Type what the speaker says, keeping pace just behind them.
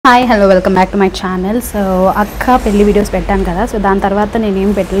Hi hello welcome back to my channel. So అక్క పెళ్లి videos పెట్టాను కదా, సో దాని తర్వాత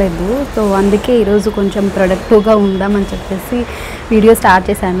నేనేం పెట్టలేదు. సో అందుకే ఈరోజు కొంచెం ప్రొడక్టివ్గా ఉందామని చెప్పేసి వీడియో స్టార్ట్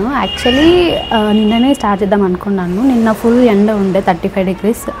చేశాను. యాక్చువల్లీ నిన్ననే స్టార్ట్ చేద్దాం అనుకున్నాను. నిన్న ఫుల్ ఎండ ఉండే 35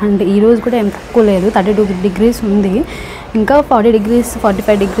 degrees అండ్ ఈరోజు కూడా ఏం తక్కువ లేదు, 32 degrees ఉంది. ఇంకా 40 degrees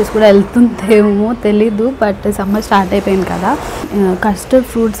 45 degrees కూడా వెళ్తుందేమో తెలీదు, బట్ సమ్మర్ స్టార్ట్ అయిపోయింది కదా. కస్టర్డ్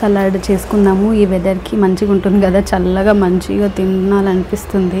ఫ్రూట్ సలాడ్ చేసుకుందాము, ఈ వెదర్కి మంచిగా ఉంటుంది కదా, చల్లగా మంచిగా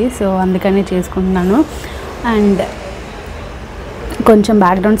తినాలనిపిస్తుంది. సో అందుకనే చేసుకుంటున్నాను. అండ్ కొంచెం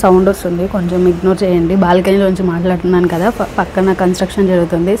బ్యాక్గ్రౌండ్ సౌండ్ వస్తుంది, కొంచెం ఇగ్నోర్ చేయండి. బాల్కనీలోంచి మాట్లాడుతున్నాను కదా, పక్కన కన్స్ట్రక్షన్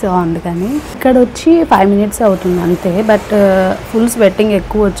జరుగుతుంది. సో అందుకని ఇక్కడ వచ్చి 5 minutes అవుతుంది అంతే, బట్ ఫుల్ స్వెట్టింగ్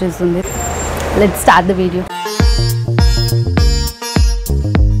ఎక్కువ వచ్చేస్తుంది. Let's start the video.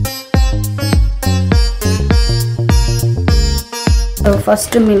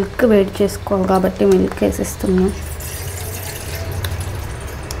 First milk వేడి చేసుకోవాలి కాబట్టి మిల్క్ వేసేస్తున్నాను.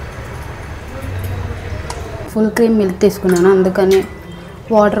 ఫుల్ క్రీమ్ మిల్క్ తీసుకున్నాను, అందుకని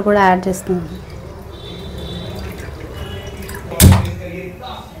వాటర్ కూడా యాడ్ చేస్తున్నాను.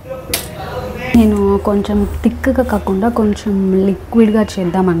 నేను కొంచెం థిక్గా కాకుండా కొంచెం లిక్విడ్గా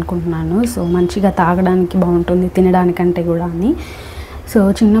చేద్దాం అనుకుంటున్నాను. సో మంచిగా తాగడానికి బాగుంటుంది, తినడానికంటే కూడా అని. సో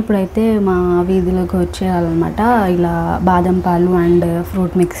చిన్నప్పుడైతే మా వీధిలోకి వచ్చేయాలన్నమాట ఇలా బాదం పాలు అండ్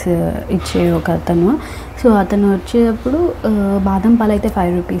ఫ్రూట్ మిక్స్ ఇచ్చే ఒక అతను. సో అతను వచ్చేటప్పుడు బాదం పాలు అయితే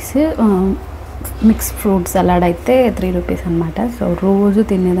 5 rupees, మిక్స్ ఫ్రూట్ సలాడ్ అయితే 3 rupees అనమాట. సో రోజు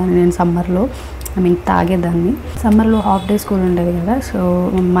తినేదాన్ని నేను సమ్మర్లో, తాగేదాన్ని. సమ్మర్లో హాఫ్ డే స్కూల్ ఉండేది కదా, సో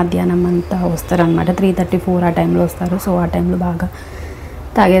మధ్యాహ్నం అంతా వస్తారనమాట, 3:34 ఆ టైంలో వస్తారు. సో ఆ టైంలో బాగా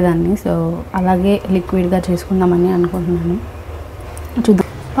తాగేదాన్ని. సో అలాగే లిక్విడ్గా చేసుకుందామని అనుకుంటున్నాను. చూద్దాం.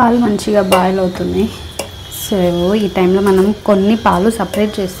 పాలు మంచిగా బాయిల్ అవుతుంది. సో ఈ టైంలో మనం కొన్ని పాలు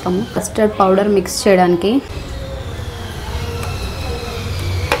సపరేట్ చేస్తాము కస్టర్డ్ పౌడర్ మిక్స్ చేయడానికి.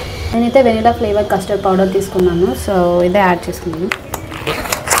 నేనైతే వెనిలా ఫ్లేవర్ కస్టర్డ్ పౌడర్ తీసుకున్నాను, సో ఇదే యాడ్ చేసుకున్నాను.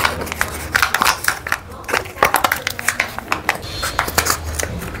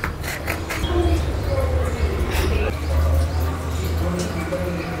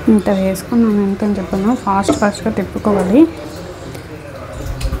 ఇంత వేసుకున్నాను, ఎంత అని చెప్పాను. ఫాస్ట్గా తిప్పుకోవాలి.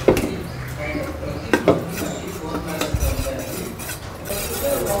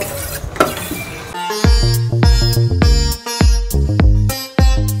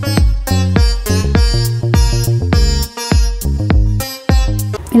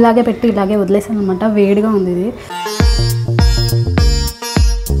 ఇలాగే పెట్టి ఇలాగే వదిలేసాను అనమాట, వేడిగా ఉంది ఇది.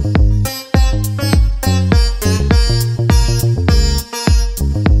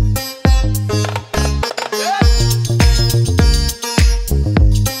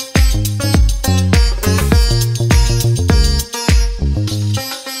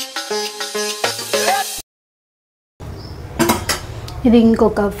 ఇది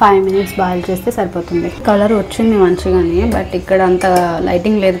ఇంకొక 5 minutes బాయిల్ చేస్తే సరిపోతుంది. కలర్ వచ్చింది మంచిగానే, బట్ ఇక్కడ అంత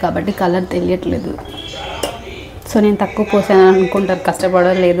లైటింగ్ లేదు కాబట్టి కలర్ తెలియట్లేదు. సో నేను తక్కువ పోసాను అనుకుంటారు,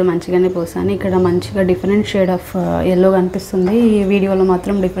 కష్టపడడం లేదు, మంచిగానే పోసాను. ఇక్కడ మంచిగా డిఫరెంట్ షేడ్ ఆఫ్ ఎల్లో కనిపిస్తుంది, ఈ వీడియోలో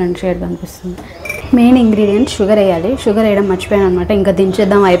మాత్రం డిఫరెంట్ షేడ్ కనిపిస్తుంది. మెయిన్ ఇంగ్రీడియంట్ షుగర్ వేయాలి. షుగర్ వేయడం మర్చిపోయాను అనమాట, ఇంకా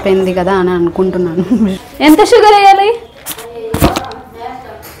దించేద్దాం అయిపోయింది కదా అని అనుకుంటున్నాను. ఎంత షుగర్ వేయాలి?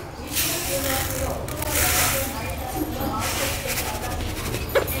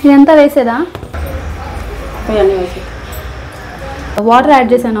 ఇదంతా వేసేదా? వాటర్ యాడ్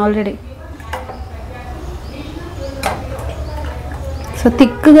చేశాను ఆల్రెడీ. సో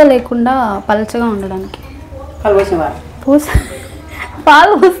థిక్గా లేకుండా పలచగా ఉండడానికి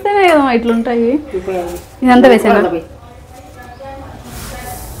పాలు వస్తేనే కదా ఇట్లుంటాయి. ఇదంతా వేసాను.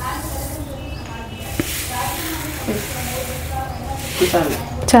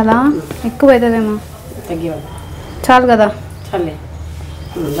 చాలా ఎక్కువ అవుతుందేమో, చాలు కదా.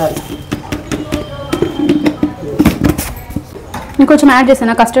 ఇంకొంచెం యాడ్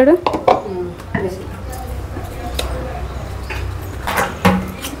చేసానా కస్టర్డ్?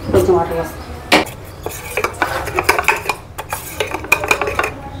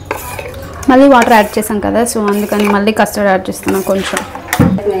 మళ్ళీ వాటర్ యాడ్ చేసాం కదా, సో అందుకని మళ్ళీ కస్టర్డ్ యాడ్ చేస్తున్నాను కొంచెం.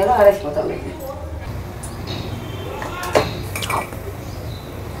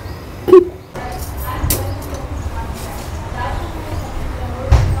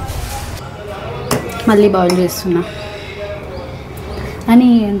 మళ్ళీ బాయిల్ చేస్తున్నా. అని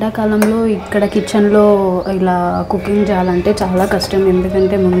ఎండాకాలంలో ఇక్కడ కిచెన్లో ఇలా కుకింగ్ చేయాలంటే చాలా కష్టం,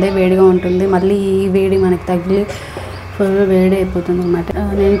 ఎందుకంటే ముందే వేడిగా ఉంటుంది, మళ్ళీ ఈ వేడి మనకి తగిలి ఫుల్ వేడి అయిపోతుంది అనమాట.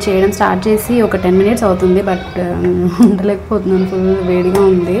 నేను చేయడం స్టార్ట్ చేసి ఒక 10 minutes అవుతుంది, బట్ ఉండలేకపోతున్నాను, ఫుల్ వేడిగా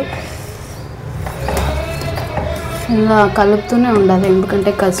ఉంది. ఇలా కలుపుతూనే ఉండాలి,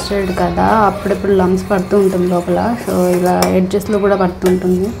 ఎందుకంటే కస్టర్డ్ కదా, అప్పుడప్పుడు లంప్స్ పడుతూ ఉంటుంది లోపల. సో ఇలా ఎడ్జెస్లో కూడా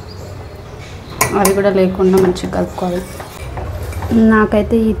పడుతుంటుంది, అది కూడా లేకుండా మంచిగా కలుపుకోవాలి.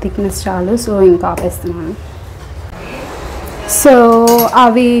 నాకైతే ఈ థిక్నెస్ చాలు, సో ఇంకా ఆపేస్తున్నాను. సో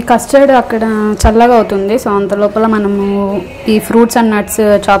అవి కస్టర్డ్ అక్కడ చల్లగా అవుతుంది. సో అంత లోపల మనము ఈ ఫ్రూట్స్ అండ్ నట్స్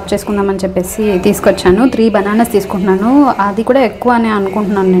చాప్ చేసుకుందామని చెప్పేసి తీసుకొచ్చాను. 3 బనానాస్ తీసుకుంటున్నాను, అది కూడా ఎక్కువ అని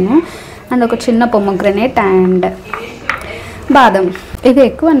అనుకుంటున్నాను నేను. అండ్ ఒక చిన్న పొమోగ్రనేట్ అండ్ బాదం. ఇది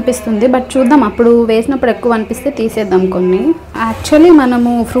ఎక్కువ అనిపిస్తుంది, బట్ చూద్దాం, అప్పుడు వేసినప్పుడు ఎక్కువ అనిపిస్తే తీసేద్దాం కొన్ని. యాక్చువల్లీ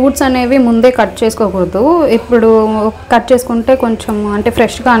మనము ఫ్రూట్స్ అనేవి ముందే కట్ చేసుకోకూడదు. ఇప్పుడు కట్ చేసుకుంటే కొంచెం అంటే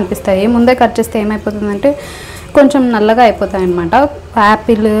ఫ్రెష్గా అనిపిస్తాయి. ముందే కట్ చేస్తే ఏమైపోతుందంటే కొంచెం నల్లగా అయిపోతాయి అన్నమాట,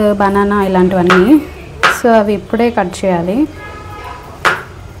 యాపిల్, బనానా ఇలాంటివన్నీ. సో అవి ఇప్పుడే కట్ చేయాలి.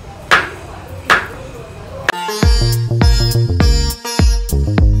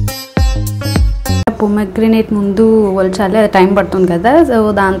 పొమగ్రనేట్ ముందు ఒలచాలి, అది టైం పడుతుంది కదా. సో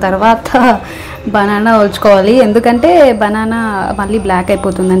దాని తర్వాత బనానా ఒలుచుకోవాలి, ఎందుకంటే బనానా మళ్ళీ బ్లాక్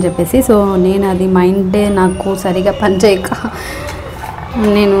అయిపోతుందని చెప్పేసి. సో నేను అది మైండే నాకు సరిగా పనిచేయక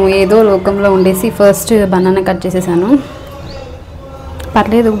నేను ఏదో లోకంలో ఉండేసి ఫస్ట్ బనానా కట్ చేసేసాను.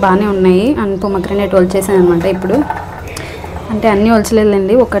 పర్లేదు, బాగానే ఉన్నాయి. అండ్ పొమగ్రనేట్ ఒలిచేసాను అనమాట. ఇప్పుడు అంటే అన్నీ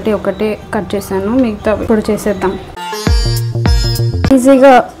ఒలచలేదండి, ఒకటే కట్ చేశాను, మిగతా ఇప్పుడు చేసేద్దాం.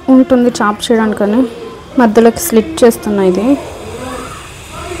 ఈజీగా ఉంటుంది చాప్ చేయడానికని మధ్యలోకి స్లిట్ చేస్తున్నా ఇది.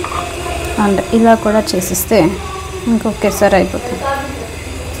 అండ్ ఇలా కూడా చేసిస్తే ఇంకొకేసారి అయిపోతుంది.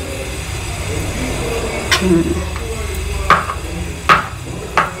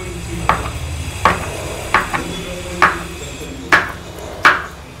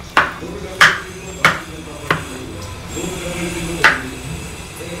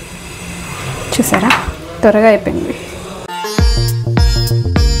 చూసారా, త్వరగా అయిపోయింది.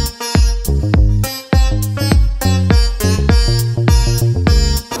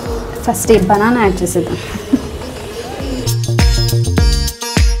 ఫస్ట్ ఈ బనానా యాడ్ చేసేద్దాం.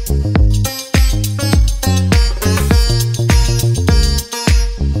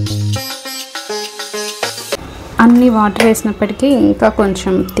 అన్ని వాటర్ వేసినప్పటికీ ఇంకా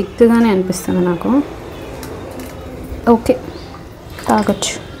కొంచెం థిక్గానే అనిపిస్తుంది నాకు. ఓకే,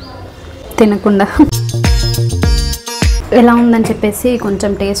 తాగొచ్చు తినకుండా. ఎలా ఉందని చెప్పేసి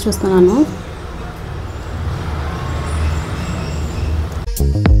కొంచెం టేస్ట్ చూస్తున్నాను.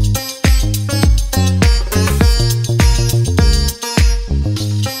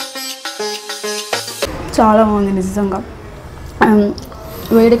 చాలా బాగుంది నిజంగా,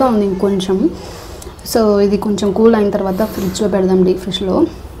 వేడిగా ఉంది ఇంకొంచెం. సో ఇది కొంచెం కూల్ అయిన తర్వాత ఫ్రిడ్జ్లో పెడదాం, డీప్ ఫ్రిడ్జ్లో.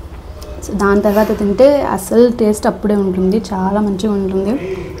 సో దాని తర్వాత తింటే అసలు టేస్ట్ అప్పుడే ఉంటుంది, చాలా మంచిగా ఉంటుంది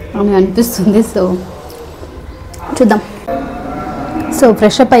అని అనిపిస్తుంది. సో చూద్దాం. సో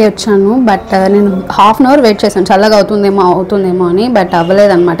ఫ్రెష్ అప్ అయ్యి వచ్చాను, బట్ నేను హాఫ్ అన్ అవర్ వెయిట్ చేశాను చల్లగా అవుతుందేమో అని, బట్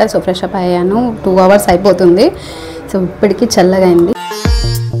అవ్వలేదన్నమాట. సో ఫ్రెష్ అప్ అయ్యాను, 2 hours అయిపోతుంది. సో ఇప్పటికీ చల్లగా అయింది.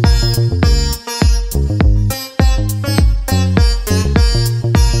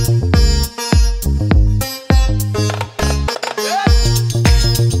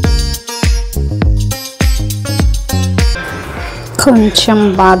 కొంచెం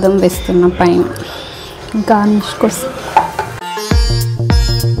బాదం వేస్తున్న పైన గార్నిష్ కోసం.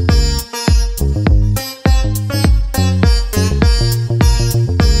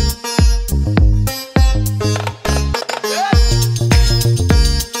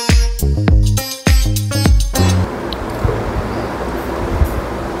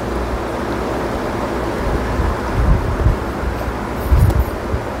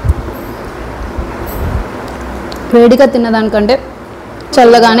 వేడిగా తిన్నదానికంటే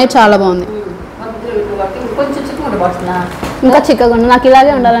చల్లగానే చాలా బాగుంది. ఇంకా చిక్కగా ఉంది. నాకు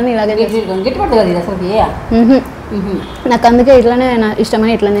ఇలాగే ఉండాలని ఇలాగే నాకు అందుకే ఇట్లానే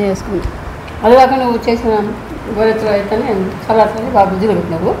ఇష్టమని ఇట్లానే చేసుకున్నాను. అది కాక నువ్వు చేసిన గోరెత్తులు అయితేనే సలాడ్ని బాగా బుద్ధిగా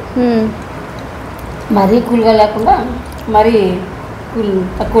పెట్టినావు. మరీ కూల్గా లేకుండా మరీ కూల్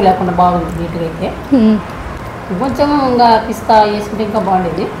తక్కువ లేకుండా బాగుంది నీట్గా అయితే. కొంచెం ఇంకా పిస్తా వేసుకుంటే ఇంకా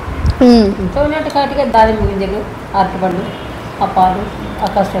బాగుండేది. కొంచెం కాటిగా దానిమ్మ గింజలు, అరటిపండు, ఆ పాలు, ఆ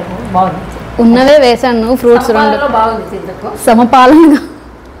కస్టర్డ్ బాగుంది. ఉన్నవే వేసాను ఫ్రూట్స్ రెండు బాగుంది. తింటకు సమపాలనగా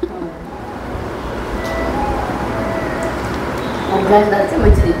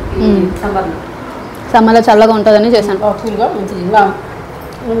మంచిది. సమ్మర్లో సమ్మర్లో చల్లగా ఉంటుందని చేశాను. కూల్గా మంచిది. ఇంకా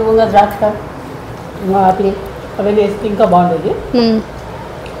ద్రాక్ష, ఆపిల్ అవన్నీ వేస్తే ఇంకా బాగుండేది.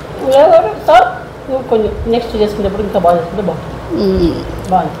 సార్ నువ్వు కొంచెం నెక్స్ట్ చేసుకునేప్పుడు ఇంకా బాగా చేసుకుంటే బాగుంటుంది.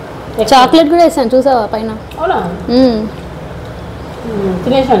 బాగుంది. చాక్లెట్ కూడా వేసాను, చూసావా పైన? అవునా,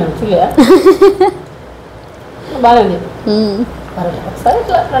 తినేసాను. చూడలేదా? బాగుంది. పర్వాలేదు. ఒకసారి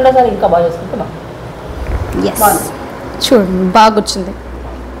ఇట్లా రెండోసారి ఇంకా బాగా చేసుకుంటే బాగుంది. చూడండి బాగా వచ్చింది.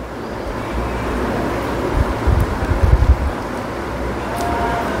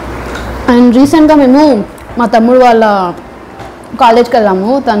 అండ్ రీసెంట్గా మేము మా తమ్ముడు వాళ్ళ కాలేజ్కి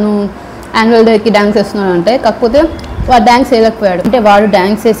వెళ్ళాము. తను యాన్యువల్ డేకి డ్యాన్స్ వేస్తున్నాడంటే, కాకపోతే వాడు డ్యాన్స్ వేయలేకపోయాడు. అంటే వాడు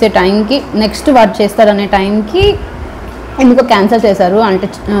డ్యాన్స్ వేసే టైంకి నెక్స్ట్ వాడు చేస్తాడనే టైంకి ఎందుకో క్యాన్సిల్ చేశారు. అంటే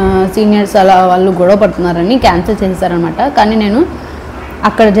సీనియర్స్ అలా వాళ్ళు గొడవ పడుతున్నారని క్యాన్సిల్ చేశారనమాట. కానీ నేను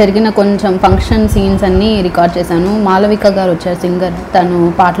అక్కడ జరిగిన కొంచెం ఫంక్షన్ సీన్స్ అన్నీ రికార్డ్ చేశాను. మాలవిక గారు వచ్చారు సింగర్, తను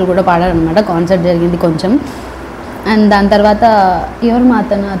పాటలు కూడా పాడారనమాట. కాన్సర్ట్ జరిగింది కొంచెం. అండ్ దాని తర్వాత ఎవరు మా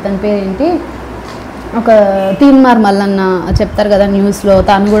అతని పేరేంటి, ఒక తీన్మార్ మల్లన్న చెప్తారు కదా న్యూస్లో,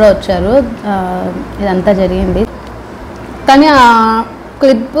 తను కూడా వచ్చారు. ఇదంతా జరిగింది. కానీ ఆ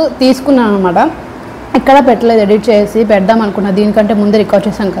క్లిప్ తీసుకున్నాను అనమాట. ఎక్కడ పెట్టలేదు, ఎడిట్ చేసి పెడదాం అనుకున్నా. దీనికంటే ముందే రికార్డ్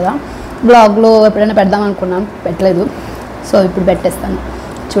చేశాను కదా, బ్లాగ్లో ఎప్పుడైనా పెడదాం అనుకున్నాను, పెట్టలేదు. సో ఇప్పుడు పెట్టేస్తాను,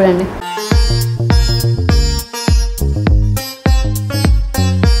 చూడండి.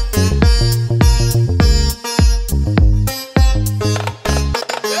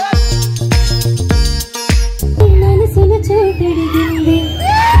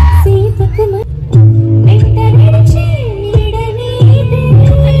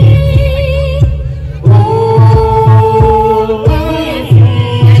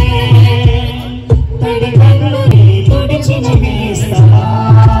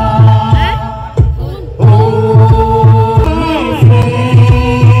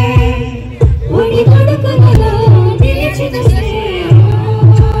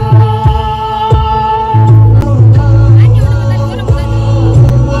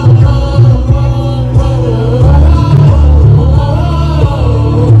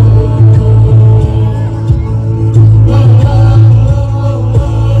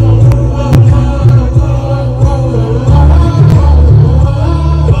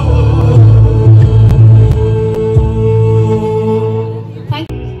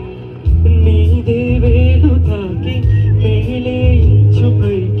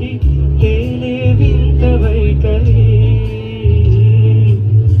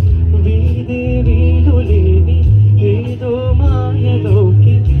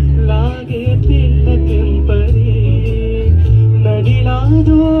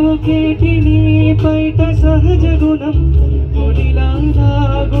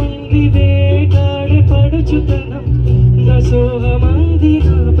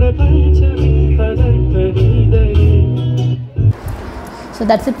 So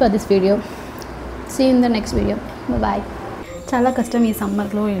that's it for this video. See you in the next video. Bye bye. చాలా కష్టం ఈ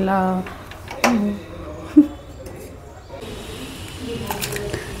సమ్మర్లో ఇలా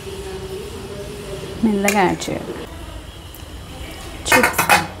మెల్లగా యాడ్ చేయాలి.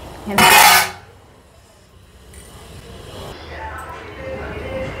 చూపిస్తాను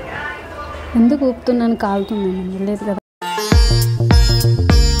ఎందుకు ఊపుతున్నాను, కాలుతుందేమో, లేదు కదా.